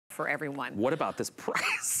for everyone. What about this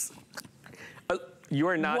price? You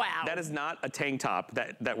are not, wow. That is not a tank top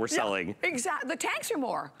that we're selling. Exactly, the tanks are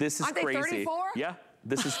more. This is Aren't crazy. They 34? Yeah,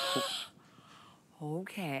 this is.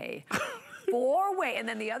 Okay. 4-way, and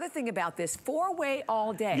then the other thing about this, 4-way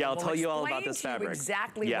all day. Yeah, I'll tell you all about this fabric.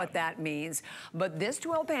 Exactly what that means. But this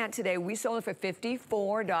twill pant today, we sold it for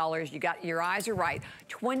 $54. You got, your eyes are right,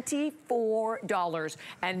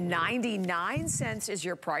 $24.99 is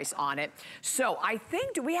your price on it. So I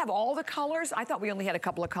think, do we have all the colors? I thought we only had a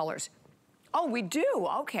couple of colors. Oh, we do,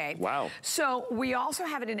 okay. Wow. So we also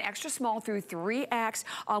have it in extra small through 3X.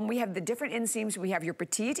 We have the different inseams. We have your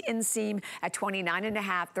petite inseam at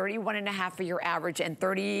 29.5, 31.5 for your average, and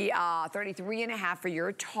 33.5 for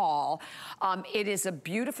your tall. It is a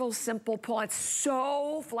beautiful, simple pull. It's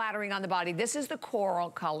so flattering on the body. This is the coral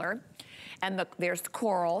color. And there's the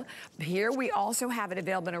coral. Here we also have it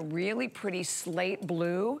available in a really pretty slate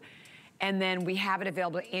blue. And then we have it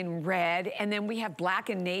available in red. And then we have black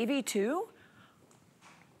and navy too.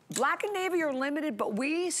 Black and navy are limited, but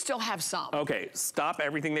we still have some. Okay, stop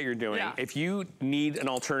everything that you're doing. Yeah. If you need an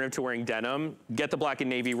alternative to wearing denim, get the black and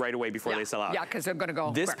navy right away before they sell out. Yeah, because they're gonna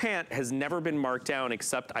go This quick. pant has never been marked down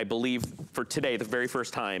except, I believe, for today, the very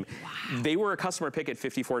first time. Wow. They were a customer pick at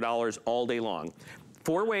 $54 all day long.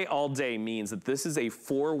 4-way all day means that this is a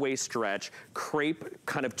 4-way stretch crepe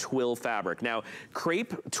kind of twill fabric. Now,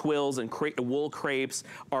 crepe twills and wool crepes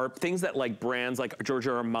are things that like brands like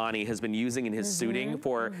Giorgio Armani has been using in his suiting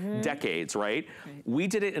for decades, right? We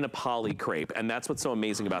did it in a poly crepe, and that's what's so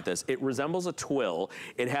amazing about this. It resembles a twill.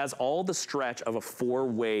 It has all the stretch of a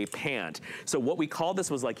 4-way pant. So what we call this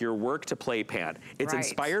was like your work to play pant. It's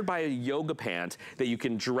inspired by a yoga pant that you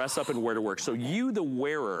can dress up and wear to work. So you, the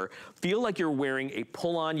wearer, feel like you're wearing a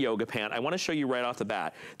pull-on yoga pant. I want to show you right off the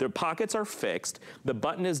bat. The pockets are fixed. The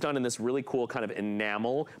button is done in this really cool kind of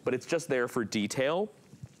enamel, but it's just there for detail.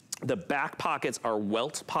 The back pockets are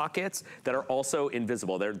welt pockets that are also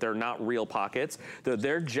invisible. They're not real pockets. They're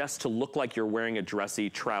there just to look like you're wearing a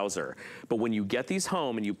dressy trouser. But when you get these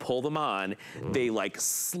home and you pull them on, they like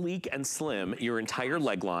sleek and slim your entire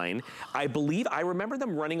leg line. I remember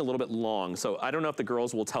them running a little bit long, so I don't know if the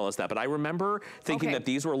girls will tell us that, but I remember thinking that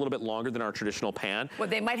these were a little bit longer than our traditional pant. Well,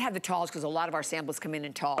 they might have the talls because a lot of our samples come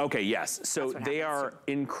in tall. Okay, yes. So they are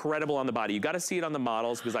incredible on the body. You got to see it on the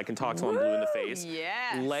models because I can talk to them blue in the face.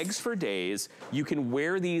 Yes. Legs for days. You can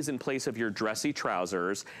wear these in place of your dressy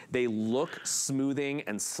trousers. They look smoothing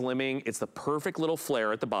and slimming. It's the perfect little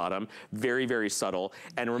flare at the bottom. Very, very subtle.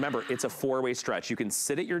 And remember, it's a 4-way stretch. You can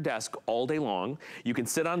sit at your desk all day long. You can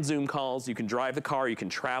sit on Zoom calls. You can drive the car. You can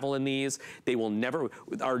travel in these. They will never,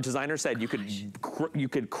 our designer said you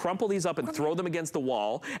could crumple these up and throw them against the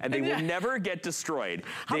wall and they will never get destroyed.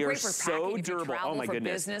 They are so durable. Oh my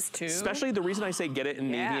goodness. Business too. Especially the reason I say get it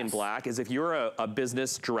in navy and black is if you're a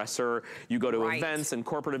business dresser, you go to events and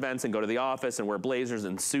corporate events and go to the office and wear blazers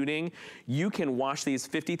and suiting, you can wash these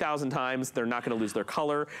 50,000 times. They're not gonna lose their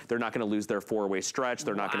color. They're not gonna lose their 4-way stretch.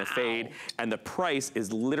 They're not gonna fade. And the price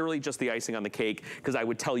is literally just the icing on the cake because I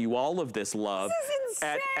would tell you all of this love. This is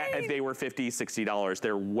insane. If they were $50, $60.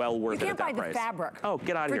 They're well worth it at that price. You can't buy the fabric. Oh,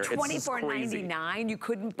 get out of here. For $24.99, you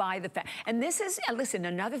couldn't buy the fabric. And this is, listen,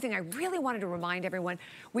 another thing I really wanted to remind everyone,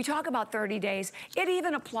 we talk about 30 days. It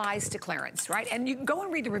even applies to clearance, right? And you can go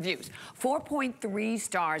and read the reviews. 4.3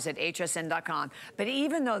 stars at hsn.com. But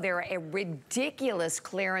even though they're a ridiculous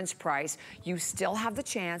clearance price, you still have the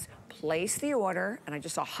chance. Place the order, and I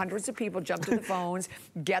just saw hundreds of people jump to the phones,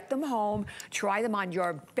 get them home, try them on.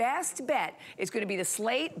 Your best bet is going to be the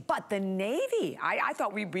slate, but the navy. I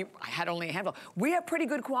thought I had only a handful. We have pretty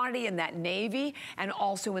good quantity in that navy and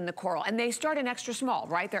also in the coral. And they start in extra small,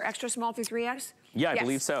 right? They're extra small through 3X? Yeah, I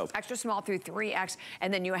believe so. Extra small through 3X,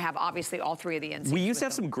 and then you have obviously all three of the inseams. We used to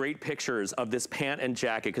have some great pictures of this pant and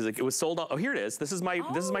jacket because it was sold out. Oh, here it is. This is my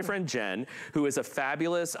friend Jen, who is a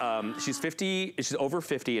fabulous. She's over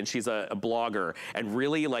 50, and she's a blogger and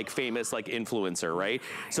really like famous like influencer, right?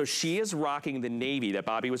 So she is rocking the navy that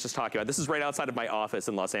Bobby was just talking about. This is right outside of my office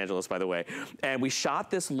in Los Angeles, by the way. And we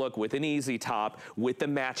shot this look with an easy top with the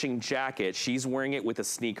matching jacket. She's wearing it with a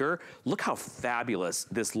sneaker. Look how fabulous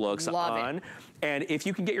this looks on. And if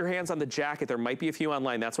you can get your hands on the jacket, there might be a few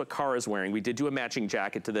online. That's what Kara's wearing. We did do a matching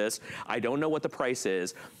jacket to this. I don't know what the price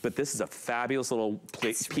is, but this is a fabulous little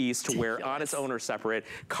piece to wear on its own or separate.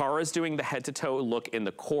 Kara's doing the head-to-toe look in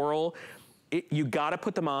the coral. You gotta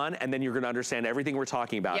put them on and then you're gonna understand everything we're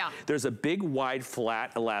talking about. Yeah. There's a big, wide,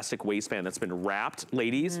 flat, elastic waistband that's been wrapped,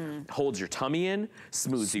 ladies, holds your tummy in,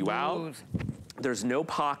 smooths you out. There's no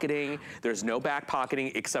pocketing, there's no back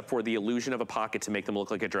pocketing except for the illusion of a pocket to make them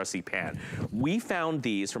look like a dressy pant. We found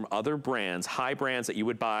these from other brands, high brands that you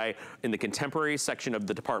would buy in the contemporary section of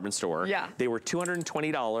the department store. Yeah. They were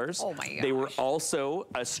 $220. Oh my gosh. They were also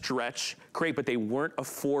a stretch crepe, but they weren't a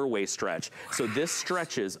 4-way stretch. So this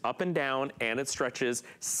stretches up and down and it stretches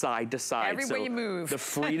side to side. Every way you move. The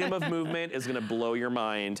freedom of movement is gonna blow your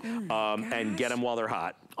mind and get them while they're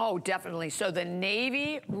hot. Oh, definitely. So the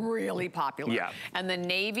navy, really popular. Yeah. And the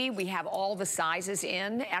navy, we have all the sizes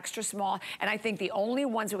in, extra small. And I think the only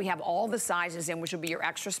ones that we have all the sizes in, which will be your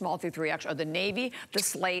extra small through 3X, are the navy, the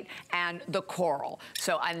slate, and the coral.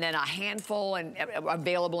 So, and then a handful and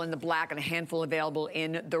available in the black and a handful available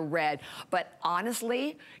in the red. But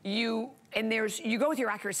honestly, you go with your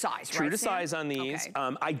accurate size, True right, to Sam? size on these.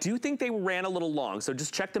 Okay. I do think they ran a little long, so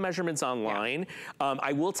just check the measurements online. Yeah.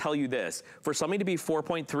 I will tell you this, for something to be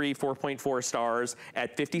 4.3, 4.4 stars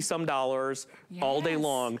at 50-some dollars all day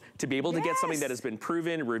long, to be able to get something that has been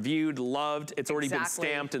proven, reviewed, loved, it's already been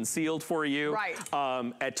stamped and sealed for you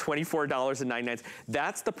at $24.99.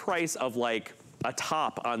 That's the price of like a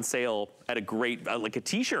top on sale at a great, like a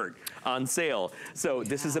t-shirt on sale. So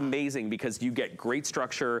this is amazing because you get great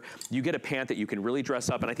structure, you get a pant that you can really dress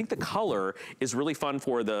up, and I think the color is really fun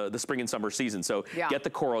for the spring and summer season. So get the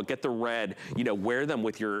coral, get the red, you know, wear them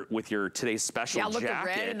with your today's special jacket. Yeah, look, the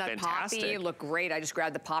red and the poppy look great. I just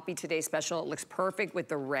grabbed the poppy today's special. It looks perfect with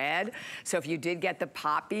the red. So if you did get the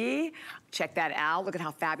poppy, check that out. Look at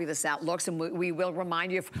how fabulous that looks. And we will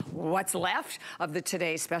remind you of what's left of the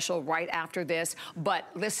today's special right after this. But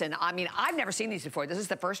listen, I mean, I've never seen these before. This is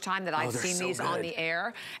the first time that I've seen these on the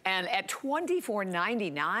air. And at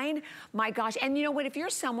 $24.99, my gosh. And you know what, if you're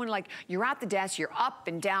someone like, you're at the desk, you're up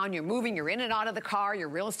and down, you're moving, you're in and out of the car, you're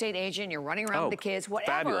a real estate agent, you're running around with the kids,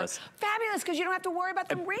 whatever. Fabulous. Fabulous, because you don't have to worry about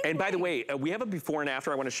the wrinkling. And by the way, we have a before and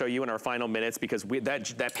after I want to show you in our final minutes, because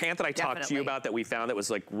that pant that I talked to you about that we found that was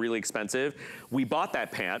like really expensive, we bought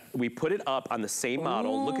that pant, we put it up on the same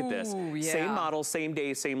model. Look at this. Same model, same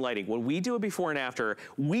day, same lighting. When we do a before and after,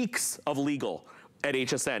 weeks of legal at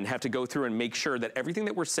HSN have to go through and make sure that everything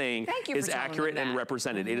that we're saying is accurate and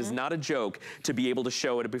represented. It is not a joke to be able to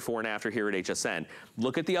show it a before and after here at HSN.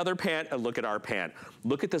 Look at the other pant and look at our pant.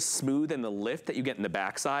 Look at the smooth and the lift that you get in the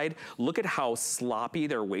backside. Look at how sloppy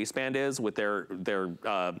their waistband is with their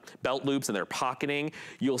belt loops and their pocketing.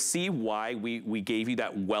 You'll see why we gave you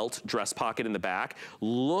that welt dress pocket in the back.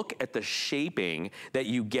 Look at the shaping that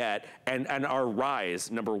you get, and our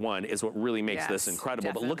rise, number one, is what really makes this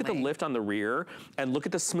incredible. But look at the lift on the rear, and look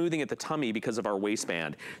at the smoothing at the tummy because of our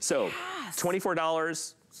waistband. So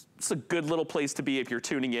 $24, it's a good little place to be if you're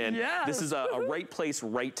tuning in. This is a right place,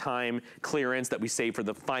 right time clearance that we save for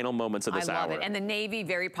the final moments of this hour. I love it. And the navy,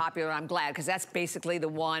 very popular. I'm glad, because that's basically the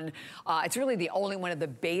one, it's really the only one of the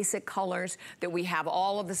basic colors that we have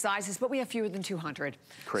all of the sizes, but we have fewer than 200.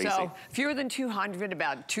 Crazy. So fewer than 200,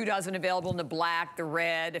 about 2 dozen available in the black, the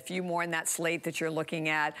red, a few more in that slate that you're looking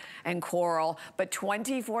at, and coral, but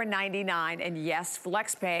 $24.99. And yes,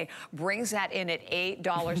 FlexPay brings that in at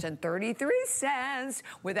 $8.33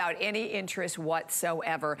 without any interest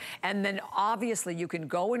whatsoever. And then obviously you can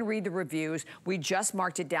go and read the reviews. We just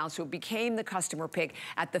marked it down, so it became the customer pick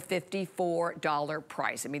at the $54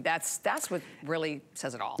 price. I mean, that's what really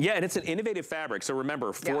says it all. Yeah, and it's an innovative fabric. So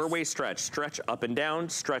remember, 4-way stretch up and down,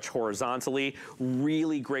 stretch horizontally,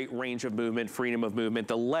 really great range of movement, freedom of movement.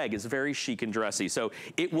 The leg is very chic and dressy, so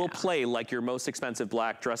it will play like your most expensive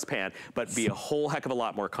black dress pant, but be a whole heck of a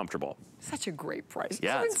lot more comfortable. Such a great price.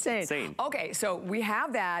 Yeah, it's insane. insane. Okay, so we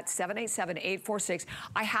have that, 787-846.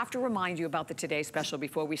 I have to remind you about the Today Special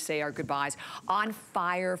before we say our goodbyes. On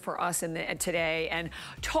fire for us today, and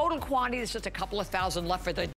total quantity is just a couple of thousand left for the